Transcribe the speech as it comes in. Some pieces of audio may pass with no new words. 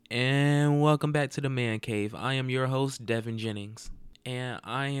and welcome back to the Man Cave. I am your host, Devon Jennings, and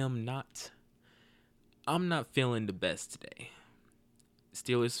I'm not feeling the best today.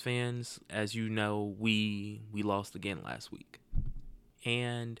 Steelers fans, as you know, we lost again last week.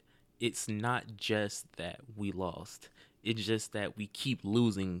 And it's not just that we lost. It's just that we keep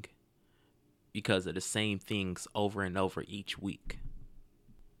losing because of the same things over and over each week.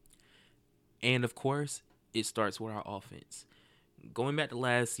 And of course, it starts with our offense. Going back to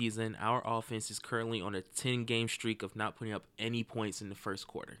last season, our offense is currently on a 10-game streak of not putting up any points in the first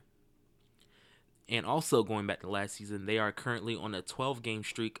quarter. And also going back to last season, they are currently on a 12-game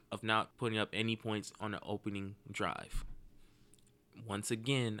streak of not putting up any points on the opening drive. Once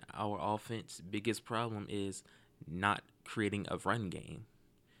again, our offense's biggest problem is not creating a run game.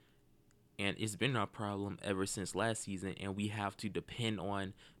 And it's been our problem ever since last season, and we have to depend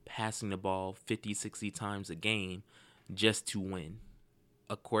on passing the ball 50, 60 times a game just to win.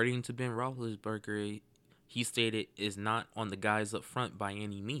 According to Ben Roethlisberger, he stated is not on the guys up front by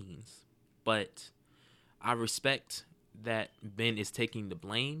any means. But I respect that Ben is taking the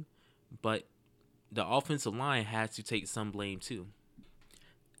blame, but the offensive line has to take some blame too.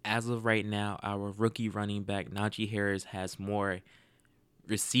 As of right now, our rookie running back Najee Harris has more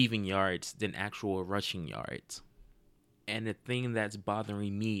receiving yards than actual rushing yards. And the thing that's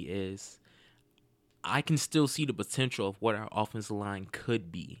bothering me is I can still see the potential of what our offensive line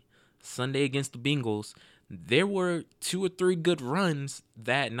could be. Sunday against the Bengals, there were 2 or 3 good runs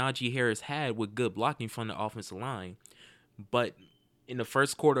that Najee Harris had with good blocking from the offensive line. But in the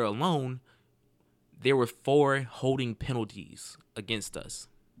first quarter alone, there were 4 holding penalties against us.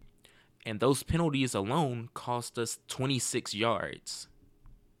 And those penalties alone cost us 26 yards.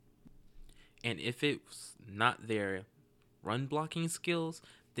 And if it's not their run blocking skills,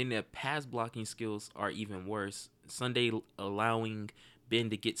 then their pass blocking skills are even worse. Sunday allowing Ben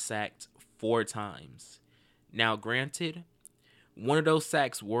to get sacked 4 times. Now, granted, one of those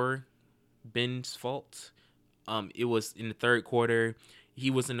sacks were Ben's fault. It was in the third quarter.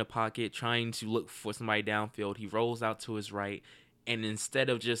 He was in the pocket trying to look for somebody downfield. He rolls out to his right, and instead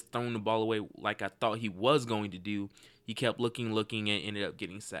of just throwing the ball away like I thought he was going to do, he kept looking, and ended up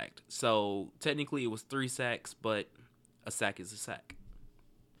getting sacked. So technically it was 3 sacks, but a sack is a sack.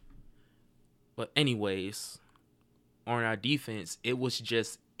 But anyways, on our defense, it was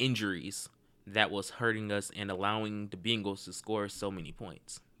just injuries that was hurting us and allowing the Bengals to score so many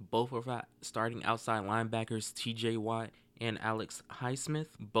points. Both of our starting outside linebackers, TJ Watt and Alex Highsmith,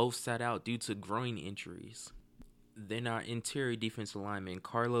 both sat out due to groin injuries. Then our interior defensive linemen,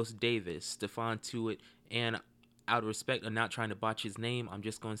 Carlos Davis, Stephon Tuitt, and out of respect of not trying to botch his name, I'm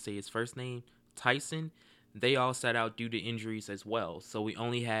just going to say his first name, Tyson, they all sat out due to injuries as well. So we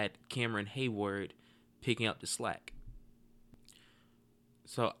only had Cameron Hayward picking up the slack.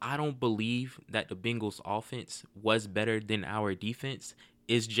 So I don't believe that the Bengals offense was better than our defense.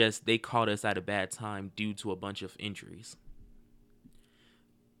 It's just they caught us at a bad time due to a bunch of injuries.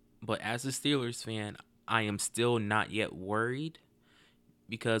 But as a Steelers fan, I am still not yet worried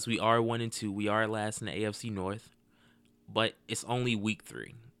because we are 1-2. We are last in the AFC North, but it's only week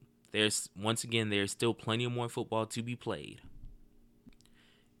 3. There's still plenty of more football to be played.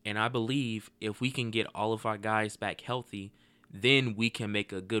 And I believe if we can get all of our guys back healthy, then we can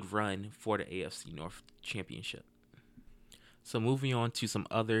make a good run for the AFC North Championship. So moving on to some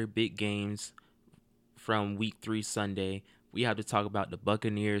other big games from week 3 Sunday, we have to talk about the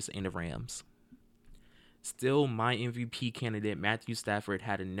Buccaneers and the Rams. Still, my MVP candidate Matthew Stafford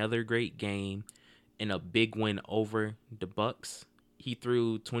had another great game and a big win over the Bucs. He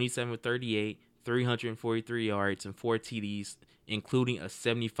threw 27-38, 343 yards, and 4 TDs, including a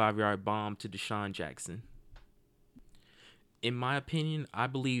 75-yard bomb to Deshaun Jackson. In my opinion, I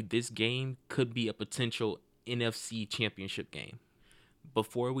believe this game could be a potential NFC Championship game.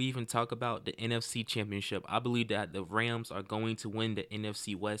 Before we even talk about the NFC Championship, I believe that the Rams are going to win the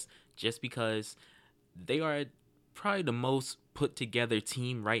NFC West just because they are probably the most put together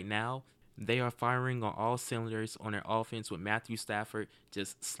team right now. They are firing on all cylinders on their offense with Matthew Stafford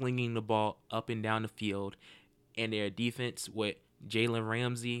just slinging the ball up and down the field, and their defense with Jalen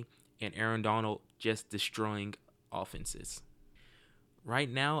Ramsey and Aaron Donald just destroying offenses.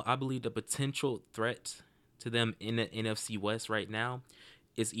 Right now, I believe the potential threat to them in the NFC West right now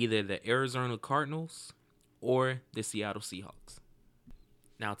is either the Arizona Cardinals or the Seattle Seahawks.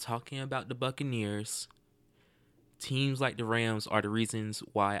 Now, talking about the Buccaneers, teams like the Rams are the reasons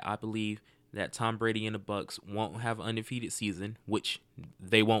why I believe that Tom Brady and the Bucs won't have an undefeated season, which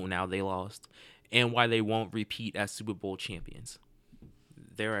they won't now, they lost, and why they won't repeat as Super Bowl champions.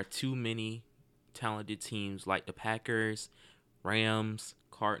 There are too many talented teams like the Packers, Rams,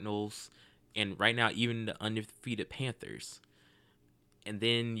 Cardinals, and right now even the undefeated Panthers. And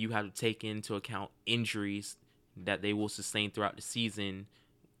then you have to take into account injuries that they will sustain throughout the season,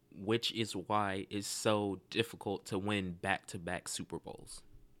 which is why it's so difficult to win back-to-back Super Bowls.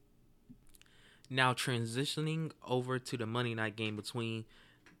 Now transitioning over to the Monday night game between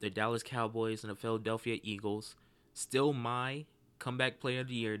the Dallas Cowboys and the Philadelphia Eagles, still my comeback player of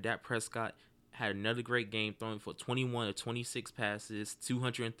the year, Dak Prescott, had another great game, throwing for 21 of 26 passes,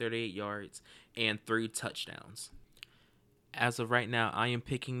 238 yards, and 3 touchdowns. As of right now, I am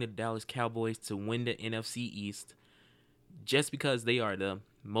picking the Dallas Cowboys to win the NFC East just because they are the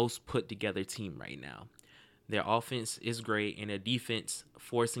most put together team right now. Their offense is great, and their defense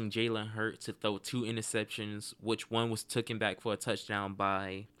forcing Jalen Hurts to throw 2 interceptions, which one was taken back for a touchdown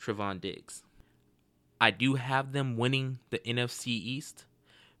by Trevon Diggs. I do have them winning the NFC East,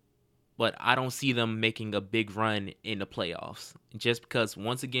 but I don't see them making a big run in the playoffs. Just because,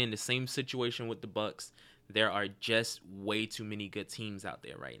 once again, the same situation with the Bucs, there are just way too many good teams out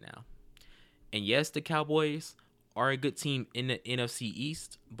there right now. And yes, the Cowboys are a good team in the NFC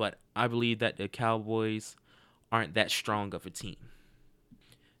East, but I believe that the Cowboys aren't that strong of a team.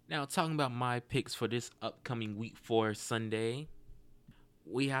 Now, talking about my picks for this upcoming Week 4 Sunday,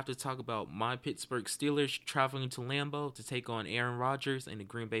 we have to talk about my Pittsburgh Steelers traveling to Lambeau to take on Aaron Rodgers and the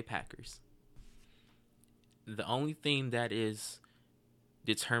Green Bay Packers. The only thing that is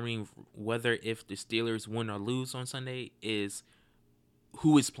determining whether if the Steelers win or lose on Sunday is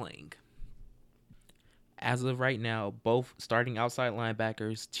who is playing. As of right now, both starting outside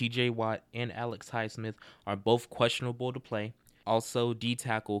linebackers, TJ Watt and Alex Highsmith, are both questionable to play. Also,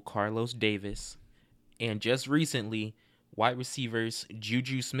 D-tackle Carlos Davis. And just recently, wide receivers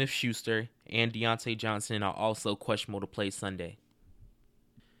Juju Smith-Schuster and Deontay Johnson are also questionable to play Sunday.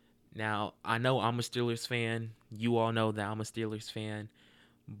 Now, I know I'm a Steelers fan. You all know that I'm a Steelers fan.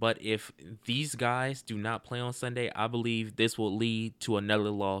 But if these guys do not play on Sunday, I believe this will lead to another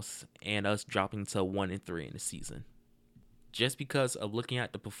loss and us dropping to 1-3 in the season. Just because of looking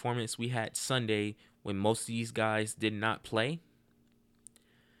at the performance we had Sunday when most of these guys did not play,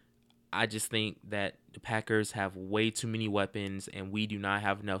 I just think that the Packers have way too many weapons and we do not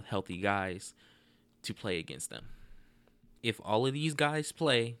have enough healthy guys to play against them. If all of these guys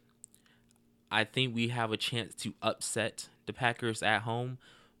play, I think we have a chance to upset the Packers at home.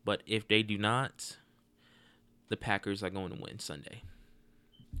 But if they do not, the Packers are going to win Sunday.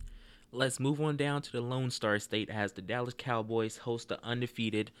 Let's move on down to the Lone Star State as the Dallas Cowboys host the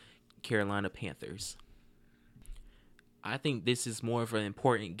undefeated Carolina Panthers. I think this is more of an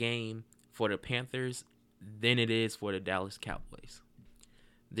important game for the Panthers than it is for the Dallas Cowboys.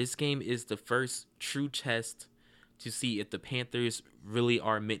 This game is the first true test to see if the Panthers really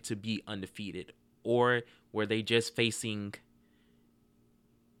are meant to be undefeated, or were they just facing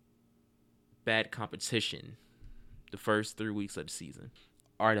bad competition the first 3 weeks of the season.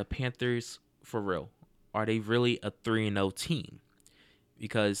 Are the Panthers for real? Are they really a 3-0 team?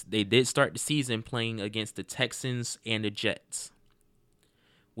 Because they did start the season playing against the Texans and the Jets,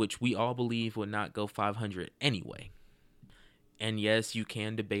 which we all believe would not go 500 anyway. And yes, you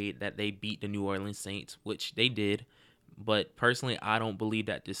can debate that they beat the New Orleans Saints, which they did, but personally, I don't believe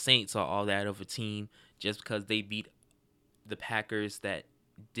that the Saints are all that of a team just because they beat the Packers that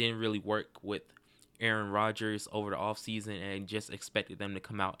didn't really work with Aaron Rodgers over the offseason and just expected them to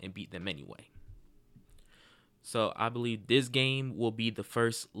come out and beat them anyway. So I believe this game will be the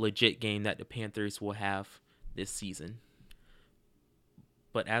first legit game that the Panthers will have this season.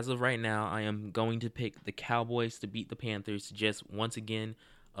 But as of right now, I am going to pick the Cowboys to beat the Panthers just once again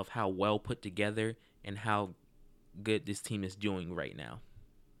of how well put together and how good this team is doing right now.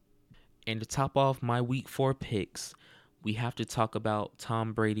 And to top off my Week 4 picks, we have to talk about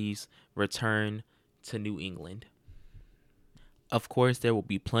Tom Brady's return to New England. Of course, there will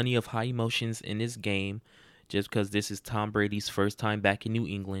be plenty of high emotions in this game just because this is Tom Brady's first time back in New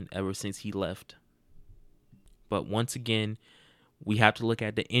England ever since he left. But once again, we have to look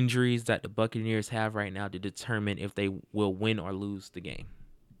at the injuries that the Buccaneers have right now to determine if they will win or lose the game.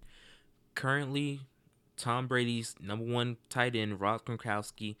 Currently, Tom Brady's number 1 tight end, Rob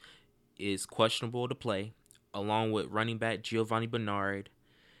Gronkowski, is questionable to play, along with running back Giovanni Bernard.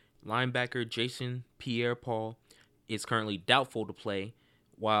 Linebacker Jason Pierre-Paul is currently doubtful to play,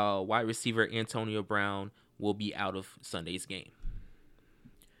 while wide receiver Antonio Brown will be out of Sunday's game.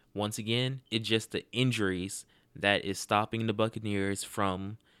 Once again, it's just the injuries that is stopping the Buccaneers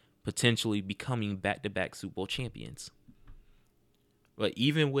from potentially becoming back-to-back Super Bowl champions. But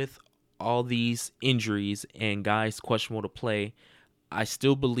even with all these injuries and guys questionable to play, I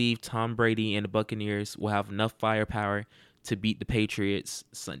still believe Tom Brady and the Buccaneers will have enough firepower to beat the Patriots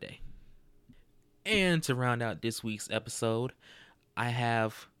Sunday. And to round out this week's episode, I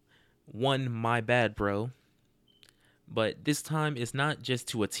have one My Bad Bro. But this time it's not just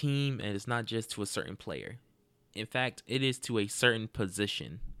to a team and it's not just to a certain player. In fact, it is to a certain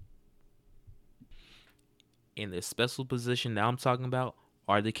position. And the special position that I'm talking about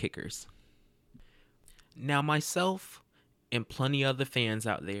are the kickers. Now, myself and plenty of other fans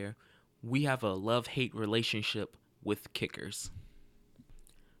out there, we have a love-hate relationship with kickers.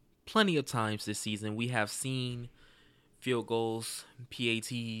 Plenty of times this season, we have seen field goals,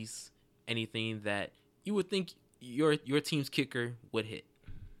 PATs, anything that you would think your team's kicker would hit.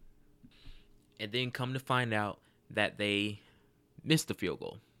 And then come to find out that they missed the field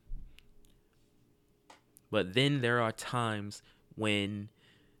goal. But then there are times when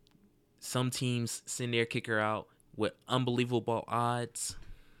some teams send their kicker out with unbelievable odds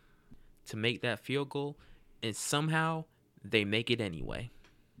to make that field goal, and somehow they make it anyway.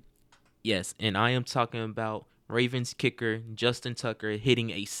 Yes, and I am talking about Ravens kicker Justin Tucker hitting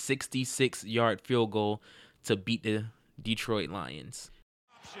a 66-yard field goal to beat the Detroit Lions.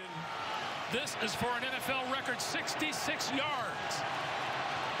 This is for an NFL record 66 yards.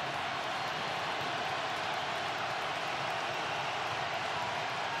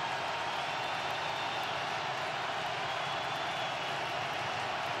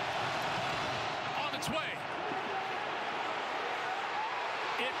 On its way.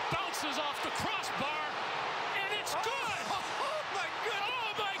 It bounces off the crossbar, and it's good. Oh my goodness.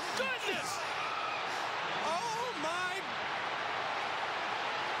 Oh my goodness. Oh my.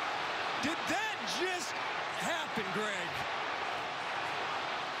 Did that just happen, Greg?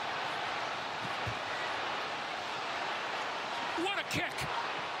 What a kick.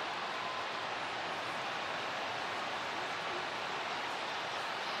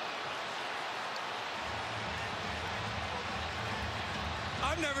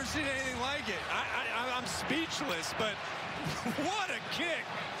 I've never seen anything like it. I'm speechless, but what a kick.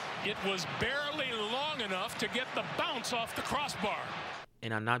 It was barely long enough to get the bounce off the crossbar.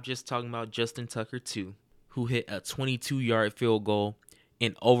 And I'm not just talking about Justin Tucker too, who hit a 22-yard field goal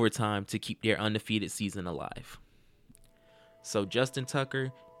in overtime to keep their undefeated season alive. So Justin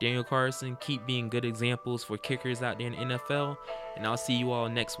Tucker, Daniel Carlson, keep being good examples for kickers out there in the NFL, and I'll see you all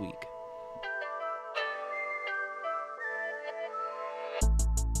next week.